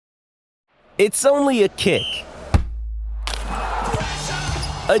It's only a kick,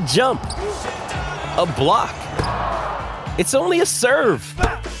 a jump, a block. It's only a serve.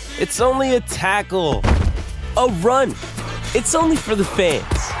 It's only a tackle, a run. It's only for the fans.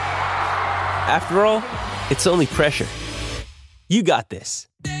 After all, it's only pressure. You got this.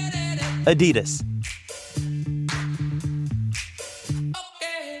 Adidas.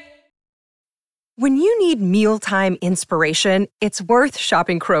 When you need mealtime inspiration, it's worth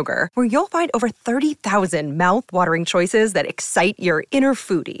shopping Kroger, where you'll find over 30,000 mouth-watering choices that excite your inner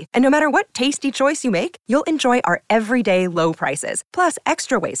foodie. And no matter what tasty choice you make, you'll enjoy our everyday low prices, plus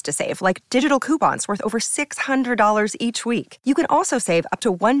extra ways to save, like digital coupons worth over $600 each week. You can also save up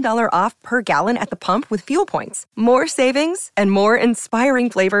to $1 off per gallon at the pump with fuel points. More savings and more inspiring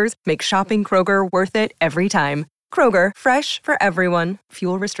flavors make shopping Kroger worth it every time. Kroger, fresh for everyone.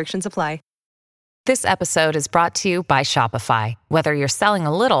 Fuel restrictions apply. This episode is brought to you by Shopify. Whether you're selling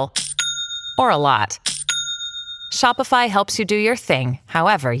a little or a lot, Shopify helps you do your thing,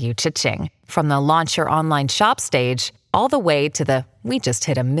 however you cha-ching. From the launch your online shop stage, all the way to the we just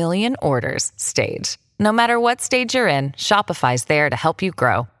hit 1 million orders stage. No matter what stage you're in, Shopify's there to help you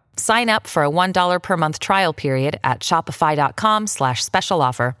grow. Sign up for a $1 per month trial period at shopify.com/special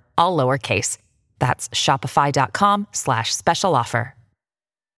offer, all lowercase. That's shopify.com/special offer.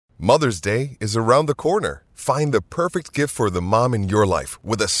 Mother's Day is around the corner. Find the perfect gift for the mom in your life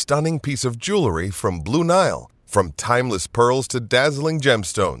with a stunning piece of jewelry from Blue Nile. From timeless pearls to dazzling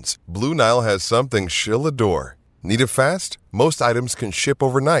gemstones, Blue Nile has something she'll adore. Need it fast? Most items can ship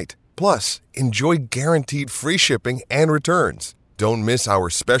overnight. Plus, enjoy guaranteed free shipping and returns. Don't miss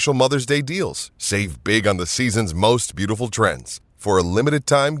our special Mother's Day deals. Save big on the season's most beautiful trends. For a limited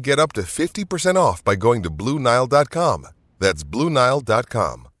time, get up to 50% off by going to BlueNile.com. That's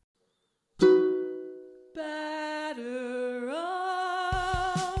BlueNile.com.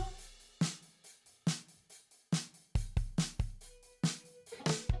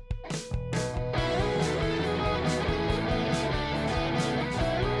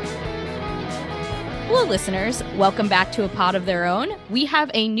 Hello, listeners. Welcome back to A Pod of Their Own. We have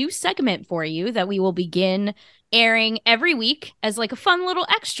a new segment for you that we will begin airing every week as like a fun little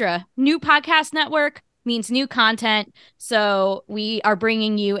extra. New podcast network means new content. So we are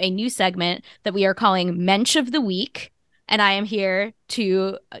bringing you a new segment that we are calling Mensch of the Week. And I am here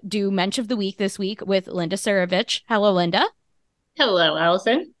to do Mensch of the Week this week with Linda Surovich. Hello, Linda. Hello,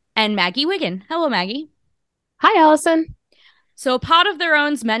 Allison. And Maggie Wiggin. Hello, Maggie. Hi, Allison. So Pod of Their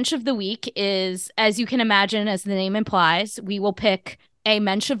Own's Mensch of the Week is, as you can imagine, as the name implies, we will pick a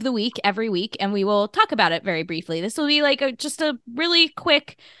Mensch of the Week every week, and we will talk about it very briefly. This will be like just a really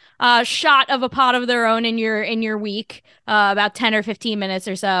quick shot of a Pod of Their Own in your week, about 10 or 15 minutes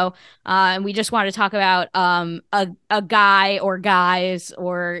or so. And we just want to talk about a guy or guys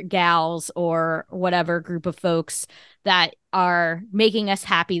or gals or whatever group of folks that are making us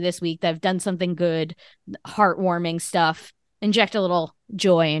happy this week, that have done something good, heartwarming stuff. Inject a little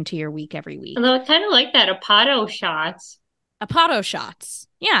joy into your week every week. Although I kind of like that, Apato shots. Apato shots.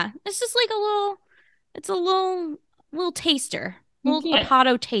 Yeah, it's just like a little taster. Little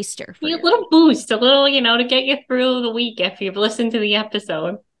Apato taster. A little boost, a little, to get you through the week if you've listened to the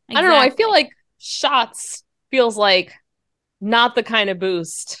episode. Exactly. I don't know. I feel like shots feels like not the kind of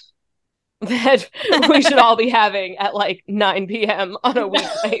boost that we should all be having at like 9 p.m. on a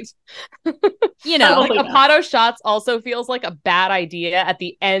weeknight. Like Apato shots also feels like a bad idea at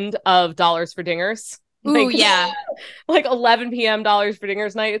the end of Dollars for Dingers. Ooh, yeah. Like 11 p.m. Dollars for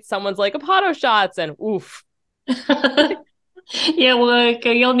Dingers night, someone's like Apato shots and oof. Yeah, well,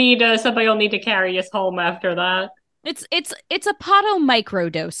 you'll need somebody will need to carry us home after that. It's Apato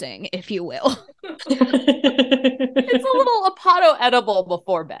microdosing, if you will. It's a little Apato edible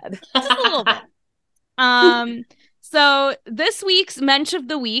before bed. Just a little bit. So this week's Mensch of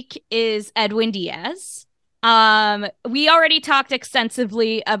the Week is Edwin Diaz. We already talked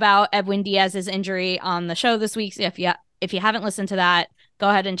extensively about Edwin Diaz's injury on the show this week. So if you haven't listened to that, go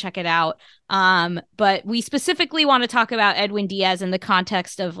ahead and check it out. But we specifically want to talk about Edwin Diaz in the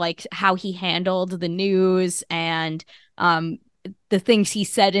context of like how he handled the news and the things he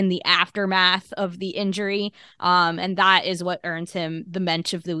said in the aftermath of the injury. And that is what earns him the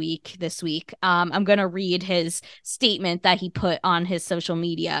Mensch of the Week this week. I'm going to read his statement that he put on his social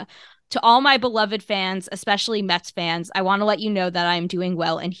media. To all my beloved fans, especially Mets fans, I want to let you know that I am doing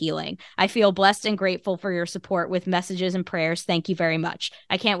well and healing. I feel blessed and grateful for your support with messages and prayers. Thank you very much.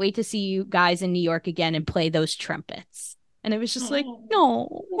 I can't wait to see you guys in New York again and play those trumpets. And it was just like,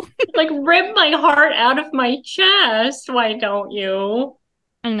 no. Like, rip my heart out of my chest. Why don't you?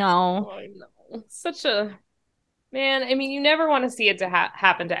 I know. I know. Such a Man, I mean, you never want to see it to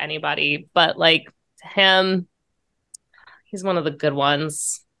happen to anybody, but like to him, he's one of the good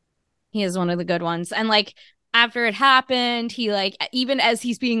ones. He is one of the good ones. And like after it happened, he like even as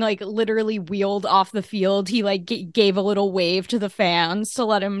he's being like literally wheeled off the field, he like gave a little wave to the fans to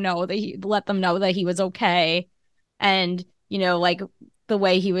let them know that he was okay. And you know, like the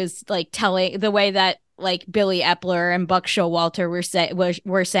way he was like telling the way that like Billy Epler and Buck Showalter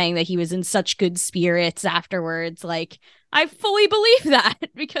were saying that he was in such good spirits afterwards. Like I fully believe that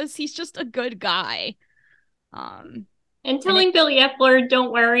because he's just a good guy. And telling Billy Epler,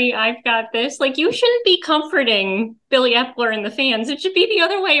 don't worry, I've got this. Like, you shouldn't be comforting Billy Epler and the fans. It should be the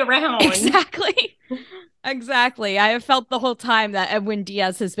other way around. Exactly. Exactly. I have felt the whole time that Edwin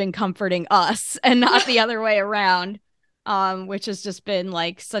Diaz has been comforting us and not the other way around. Which has just been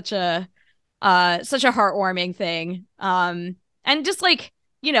like such a heartwarming thing. And just like,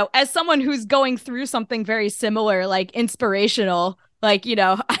 you know, as someone who's going through something very similar, like inspirational, like, you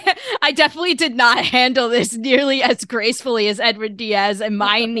know, I definitely did not handle this nearly as gracefully as Edwin Diaz, and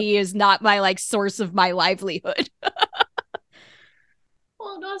my knee is not my like source of my livelihood.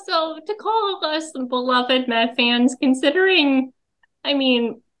 Well, and also to call us beloved Met fans, considering, I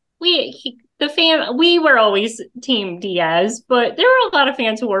mean, we were always Team Diaz, but there were a lot of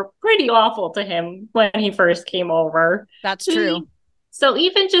fans who were pretty awful to him when he first came over. That's true. So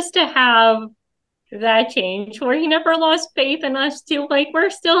even just to have that change where he never lost faith in us too, like we're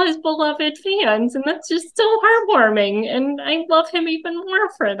still his beloved fans, and that's just so heartwarming, and I love him even more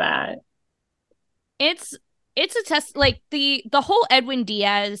for that. It's a test, like the whole Edwin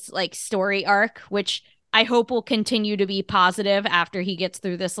Diaz like story arc, which I hope will continue to be positive after he gets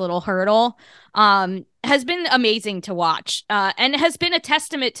through this little hurdle, has been amazing to watch, and has been a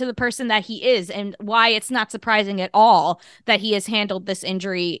testament to the person that he is, and why it's not surprising at all that he has handled this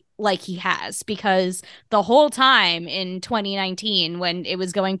injury like he has, because the whole time in 2019 when it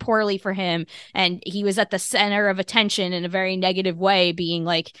was going poorly for him and he was at the center of attention in a very negative way, being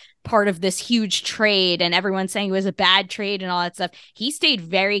like part of this huge trade and everyone saying it was a bad trade and all that stuff, he stayed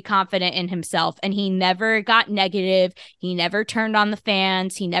very confident in himself and he never got negative. He never turned on the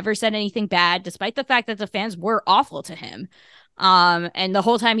fans. He never said anything bad, despite the fact that the fans were awful to him. And the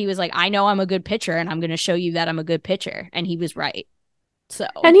whole time he was like, I know I'm a good pitcher and I'm going to show you that I'm a good pitcher. And he was right. So,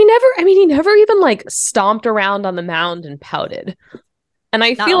 and he never even like stomped around on the mound and pouted. And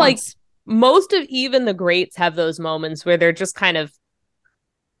I feel like most of even the greats have those moments where they're just kind of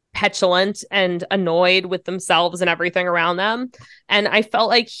petulant and annoyed with themselves and everything around them. And I felt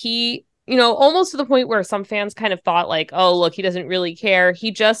like he, you know, almost to the point where some fans kind of thought like, oh, look, he doesn't really care.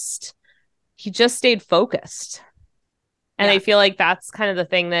 He just stayed focused. And I feel like that's kind of the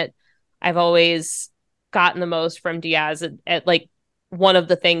thing that I've always gotten the most from Diaz at like one of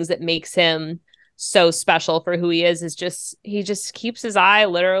the things that makes him so special for who he is just he just keeps his eye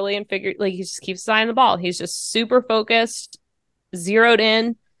literally and he just keeps his eye on the ball. He's just super focused, zeroed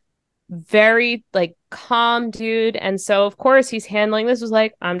in, very like calm dude. And so of course he's handling this was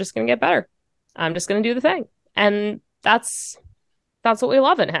like, I'm just gonna get better. I'm just gonna do the thing. And that's what we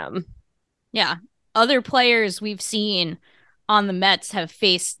love in him. Yeah. Other players we've seen on the Mets have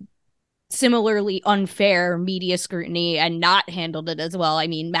faced similarly unfair media scrutiny and not handled it as well. I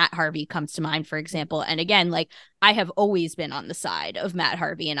mean, Matt Harvey comes to mind, for example. And again, like I have always been on the side of Matt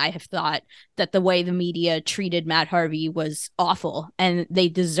Harvey, and I have thought that the way the media treated Matt Harvey was awful, and they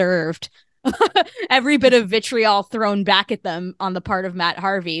deserved every bit of vitriol thrown back at them on the part of Matt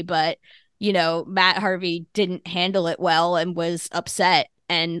Harvey. But, you know, Matt Harvey didn't handle it well and was upset.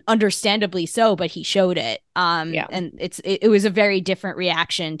 And understandably so, but he showed it. And it was a very different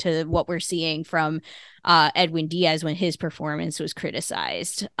reaction to what we're seeing from Edwin Diaz when his performance was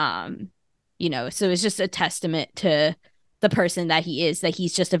criticized. You know, so it's just a testament to the person that he is, that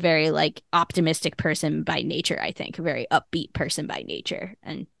he's just a very like optimistic person by nature, I think, a very upbeat person by nature,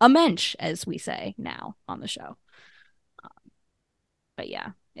 and a mensch, as we say now on the show. But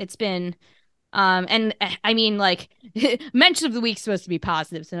yeah, it's been and I mean, like, mention of the week supposed to be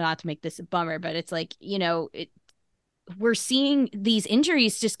positive, so not to make this a bummer, but it's like, you know, we're seeing these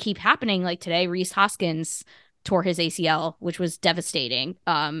injuries just keep happening. Like today, Rhys Hoskins tore his ACL, which was devastating.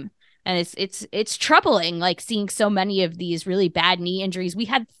 And it's troubling, like seeing so many of these really bad knee injuries. We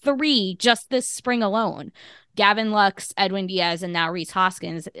had 3 just this spring alone. Gavin Lux, Edwin Diaz, and now Rhys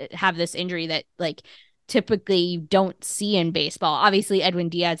Hoskins have this injury that like typically you don't see in baseball. Obviously, Edwin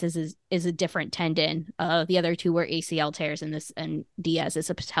Diaz is a different tendon. The other 2 were ACL tears, and Diaz is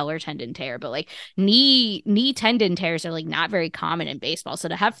a patellar tendon tear. But like knee tendon tears are like not very common in baseball. So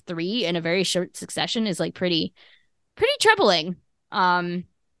to have 3 in a very short succession is like pretty troubling.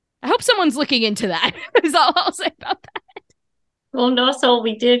 I hope someone's looking into that. Is all I'll say about that. Well, and also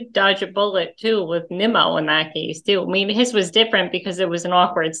we did dodge a bullet too with Nimmo in that case too. I mean, his was different because it was an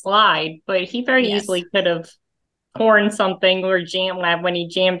awkward slide, but he very easily could have torn something or jammed when he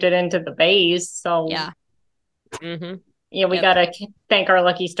jammed it into the base. So yeah, we gotta thank our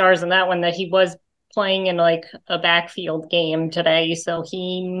lucky stars on that one that he was playing in like a backfield game today, so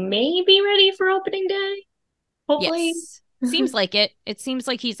he may be ready for opening day. Hopefully, yes. Seems like it. It seems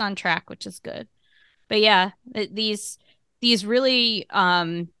like he's on track, which is good. But yeah, these really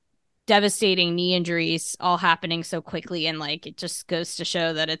devastating knee injuries all happening so quickly, and like it just goes to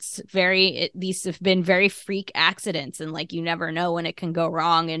show that these have been very freak accidents, and like you never know when it can go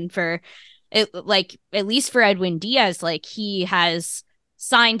wrong. And for it, like at least for Edwin Diaz, like he has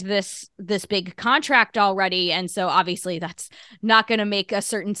signed this big contract already, and so obviously that's not going to make a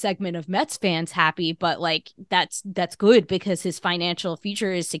certain segment of Mets fans happy, but like that's good because his financial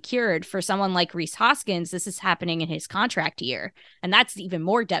future is secured. For someone like Rhys Hoskins, this is happening in his contract year, and that's even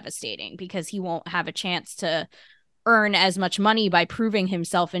more devastating because he won't have a chance to earn as much money by proving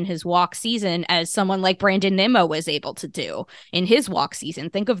himself in his walk season as someone like Brandon Nimmo was able to do in his walk season.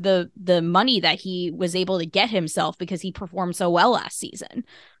 Think of the money that he was able to get himself because he performed so well last season.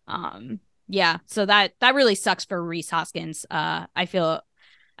 So that really sucks for Rhys Hoskins. I feel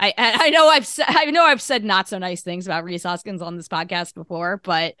I know I've said not so nice things about Rhys Hoskins on this podcast before,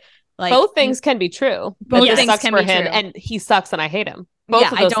 but like both things can be true. Both things sucks can for him, true. And he sucks, and I hate him.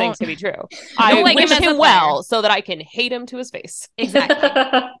 Both of those things can be true. I like wish him him well so that I can hate him to his face. Exactly.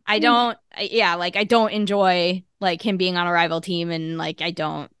 I don't enjoy like him being on a rival team, and like I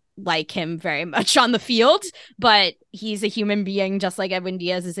don't like him very much on the field, but he's a human being just like Edwin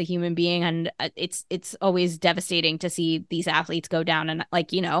Diaz is a human being, and it's always devastating to see these athletes go down. And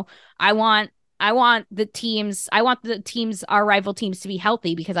like, I want the teams, our rival teams, to be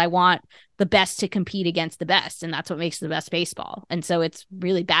healthy because I want the best to compete against the best. And that's what makes the best baseball. And so it's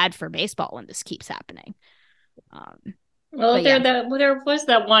really bad for baseball when this keeps happening. There was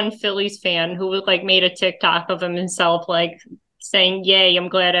that one Phillies fan who like made a TikTok of himself, like saying, "Yay, I'm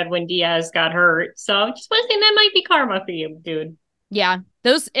glad Edwin Diaz got hurt." So I just want to say that might be karma for you, dude. Yeah.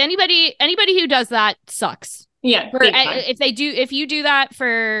 Anybody who does that sucks. Yeah. If you do that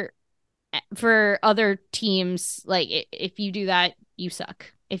for other teams, like if you do that, you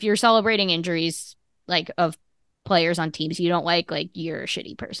suck. If you're celebrating injuries like of players on teams you don't like you're a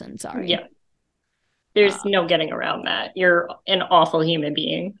shitty person. Sorry. Yeah. There's no getting around that. You're an awful human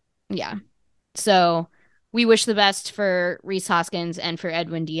being. Yeah. So we wish the best for Rhys Hoskins and for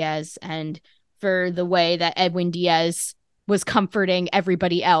Edwin Diaz, and for the way that Edwin Diaz was comforting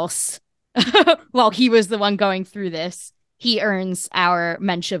everybody else while he was the one going through this. He earns our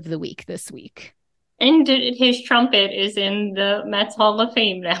Mensch of the Week this week. And his trumpet is in the Mets Hall of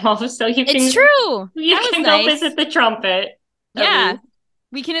Fame now, so it's true. You can go visit the trumpet. Yeah,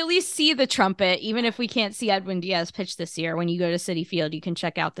 we can at least see the trumpet, even if we can't see Edwin Diaz pitch this year. When you go to Citi Field, you can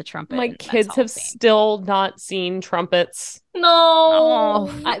check out the trumpet. My kids have still not seen trumpets.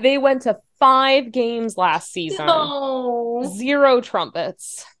 No, they went to 5 games last season. No, 0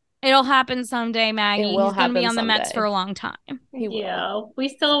 trumpets. It'll happen someday, Maggie. He's going to be on the Mets for a long time. Yeah. We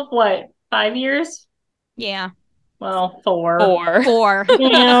still have, 5 years? Yeah. Well, 4. 4.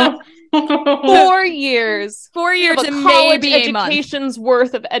 Yeah. 4 years. 4 years of and college maybe education's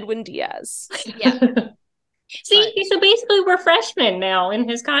worth of Edwin Diaz. Yeah. See, so basically we're freshmen now in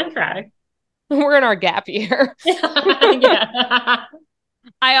his contract. We're in our gap year. Yeah.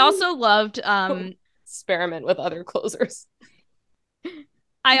 I also loved experiment with other closers.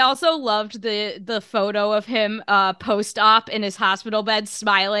 I also loved the photo of him post-op in his hospital bed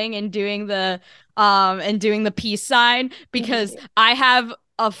smiling and doing the peace sign, because I have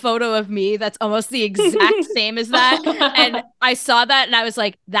a photo of me that's almost the exact same as that, and I saw that and I was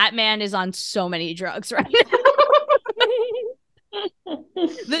like, that man is on so many drugs right now.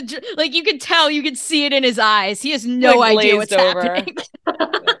 Like you could tell, you could see it in his eyes. He has no idea what's happening.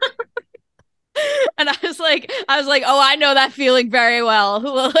 And I was like, oh, I know that feeling very well.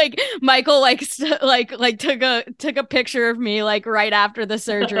 Like Michael, took a picture of me like right after the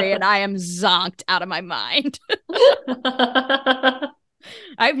surgery, and I am zonked out of my mind.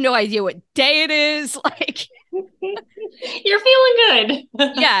 I have no idea what day it is. Like, you're feeling good.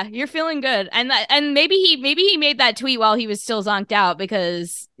 Yeah, you're feeling good, and maybe he made that tweet while he was still zonked out,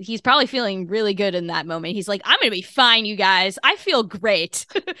 because he's probably feeling really good in that moment. He's like, I'm gonna be fine, you guys. I feel great.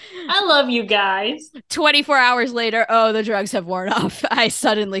 I love you guys. 24 hours later, oh, the drugs have worn off. I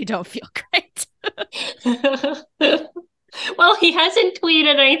suddenly don't feel great. Well, Well, he hasn't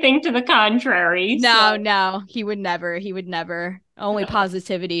tweeted anything to the contrary. No, he would never. Only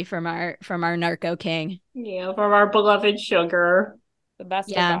positivity from our narco king. Yeah, from our beloved Sugar. The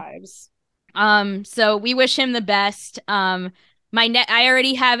best of vibes. So we wish him the best. I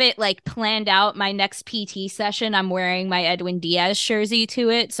already have it like planned out. My next PT session, I'm wearing my Edwin Diaz jersey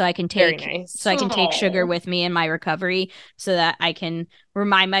to it, so I can take Sugar with me in my recovery, so that I can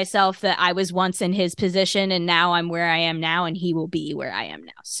remind myself that I was once in his position and now I'm where I am now, and he will be where I am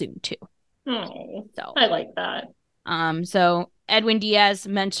now soon too. Oh, so I like that. So Edwin Diaz,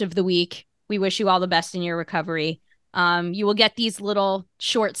 Mensch of the Week. We wish you all the best in your recovery. You will get these little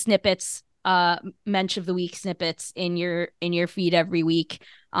short snippets, Mensch of the Week snippets in your feed every week.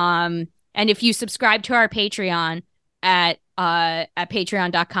 And if you subscribe to our Patreon at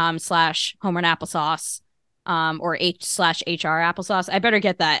patreon.com/homerunapplesauce, or h/HR applesauce. I better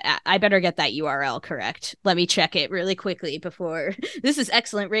get that URL correct. Let me check it really quickly before. This is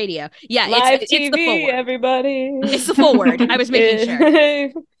excellent radio. Yeah, Live it's TV, the full word. Everybody. It's the full word. I was making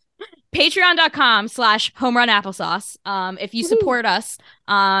sure. Patreon.com/homerunapplesauce. If you support us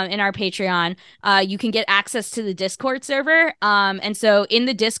in our Patreon, you can get access to the Discord server. And so in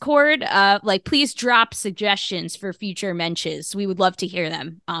the Discord, please drop suggestions for future Mensches. We would love to hear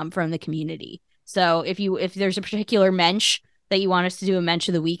them from the community. So if there's a particular Mensch that you want us to do a Mensch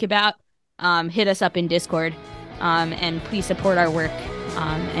of the Week about, hit us up in Discord. And please support our work.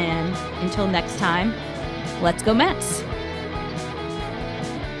 And until next time, let's go Mets.